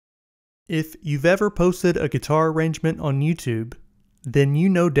If you've ever posted a guitar arrangement on YouTube, then you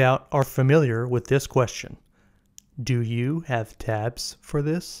no doubt are familiar with this question. Do you have tabs for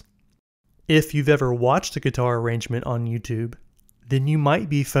this? If you've ever watched a guitar arrangement on YouTube, then you might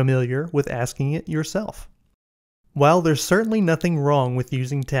be familiar with asking it yourself. While there's certainly nothing wrong with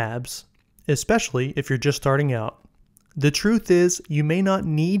using tabs, especially if you're just starting out, the truth is you may not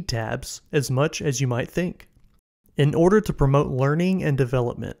need tabs as much as you might think. In order to promote learning and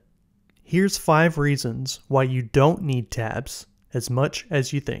development, here's 5 reasons why you don't need tabs as much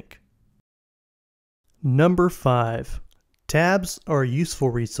as you think. Number 5. Tabs are a useful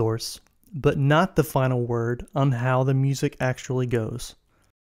resource, but not the final word on how the music actually goes.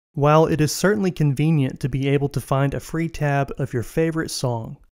 While it is certainly convenient to be able to find a free tab of your favorite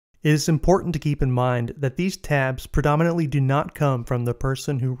song, it is important to keep in mind that these tabs predominantly do not come from the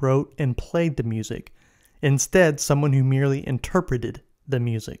person who wrote and played the music, instead someone who merely interpreted the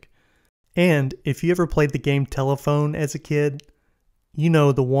music. And if you ever played the game Telephone as a kid, you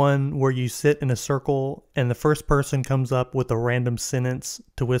know, the one where you sit in a circle and the first person comes up with a random sentence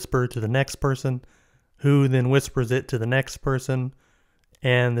to whisper to the next person, who then whispers it to the next person,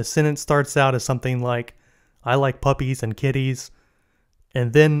 and the sentence starts out as something like, "I like puppies and kitties,"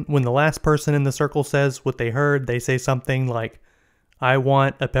 and then when the last person in the circle says what they heard, they say something like, "I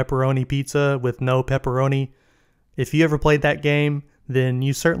want a pepperoni pizza with no pepperoni." If you ever played that game, then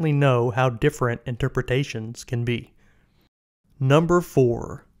you certainly know how different interpretations can be. Number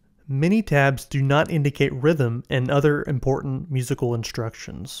 4. Many tabs do not indicate rhythm and other important musical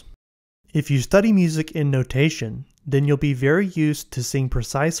instructions. If you study music in notation, then you'll be very used to seeing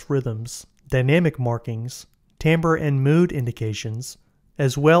precise rhythms, dynamic markings, timbre and mood indications,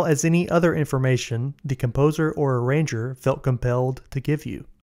 as well as any other information the composer or arranger felt compelled to give you.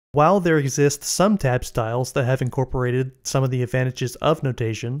 While there exist some tab styles that have incorporated some of the advantages of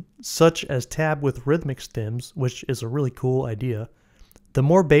notation, such as tab with rhythmic stems, which is a really cool idea, the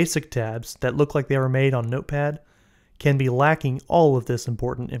more basic tabs that look like they were made on Notepad can be lacking all of this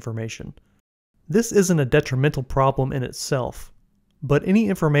important information. This isn't a detrimental problem in itself, but any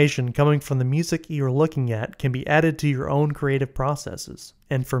information coming from the music you're looking at can be added to your own creative processes,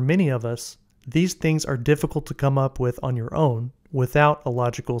 and for many of us, these things are difficult to come up with on your own without a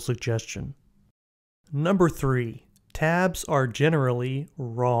logical suggestion. Number 3. Tabs are generally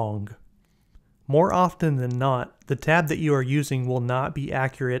wrong. More often than not, the tab that you are using will not be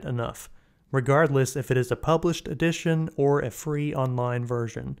accurate enough, regardless if it is a published edition or a free online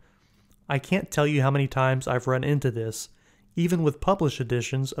version. I can't tell you how many times I've run into this, even with published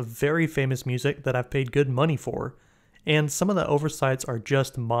editions of very famous music that I've paid good money for, and some of the oversights are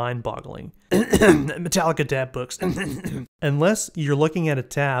just mind-boggling. Metallica tab books. Unless you're looking at a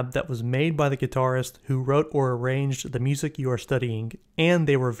tab that was made by the guitarist who wrote or arranged the music you are studying, and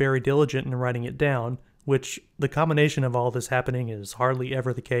they were very diligent in writing it down, which the combination of all this happening is hardly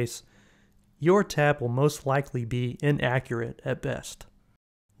ever the case, your tab will most likely be inaccurate at best.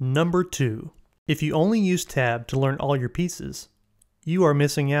 Number 2. If you only use tab to learn all your pieces, you are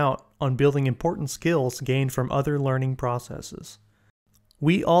missing out on building important skills gained from other learning processes.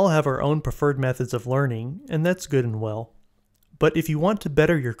 We all have our own preferred methods of learning, and that's good and well. But if you want to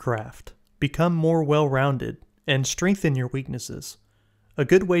better your craft, become more well-rounded, and strengthen your weaknesses, a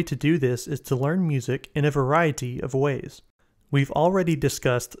good way to do this is to learn music in a variety of ways. We've already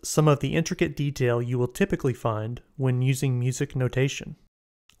discussed some of the intricate detail you will typically find when using music notation.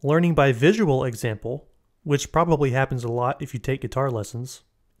 Learning by visual example, which probably happens a lot if you take guitar lessons,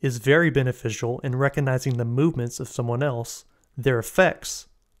 is very beneficial in recognizing the movements of someone else, their effects,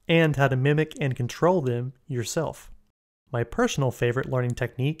 and how to mimic and control them yourself. My personal favorite learning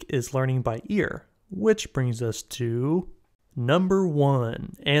technique is learning by ear, which brings us to number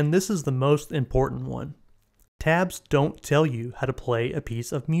 1, and this is the most important one. Tabs don't tell you how to play a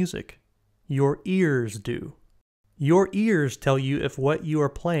piece of music. Your ears do. Your ears tell you if what you are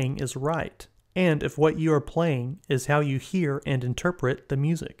playing is right, and if what you are playing is how you hear and interpret the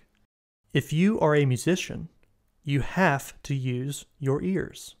music. If you are a musician, you have to use your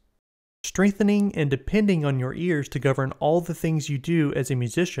ears. Strengthening and depending on your ears to govern all the things you do as a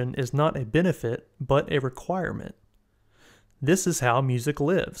musician is not a benefit, but a requirement. This is how music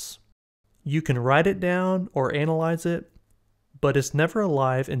lives. You can write it down or analyze it, but it's never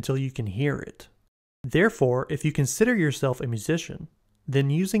alive until you can hear it. Therefore, if you consider yourself a musician,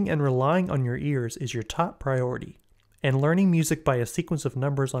 then using and relying on your ears is your top priority, and learning music by a sequence of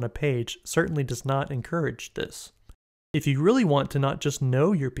numbers on a page certainly does not encourage this. If you really want to not just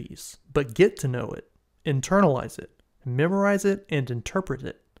know your piece, but get to know it, internalize it, memorize it, and interpret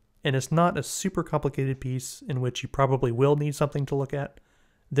it, and it's not a super complicated piece in which you probably will need something to look at,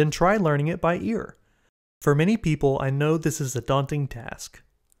 then try learning it by ear. For many people, I know this is a daunting task,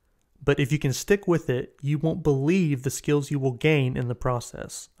 but if you can stick with it, you won't believe the skills you will gain in the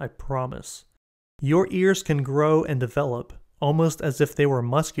process, I promise. Your ears can grow and develop almost as if they were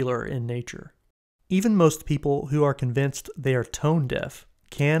muscular in nature. Even most people who are convinced they are tone deaf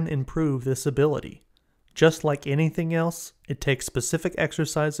can improve this ability. Just like anything else, it takes specific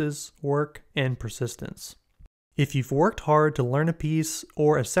exercises, work, and persistence. If you've worked hard to learn a piece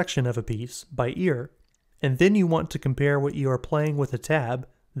or a section of a piece by ear, and then you want to compare what you are playing with a tab,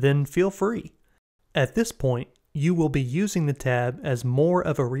 then feel free. At this point, you will be using the tab as more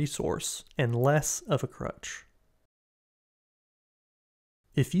of a resource and less of a crutch.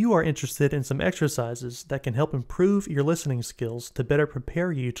 If you are interested in some exercises that can help improve your listening skills to better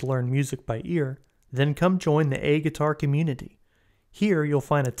prepare you to learn music by ear, then come join the A Guitar community. Here you'll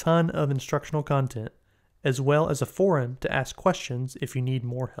find a ton of instructional content, as well as a forum to ask questions if you need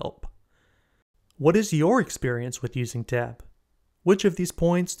more help. What is your experience with using tab? Which of these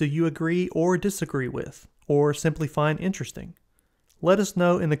points do you agree or disagree with, or simply find interesting? Let us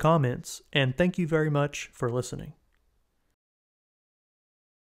know in the comments, and thank you very much for listening.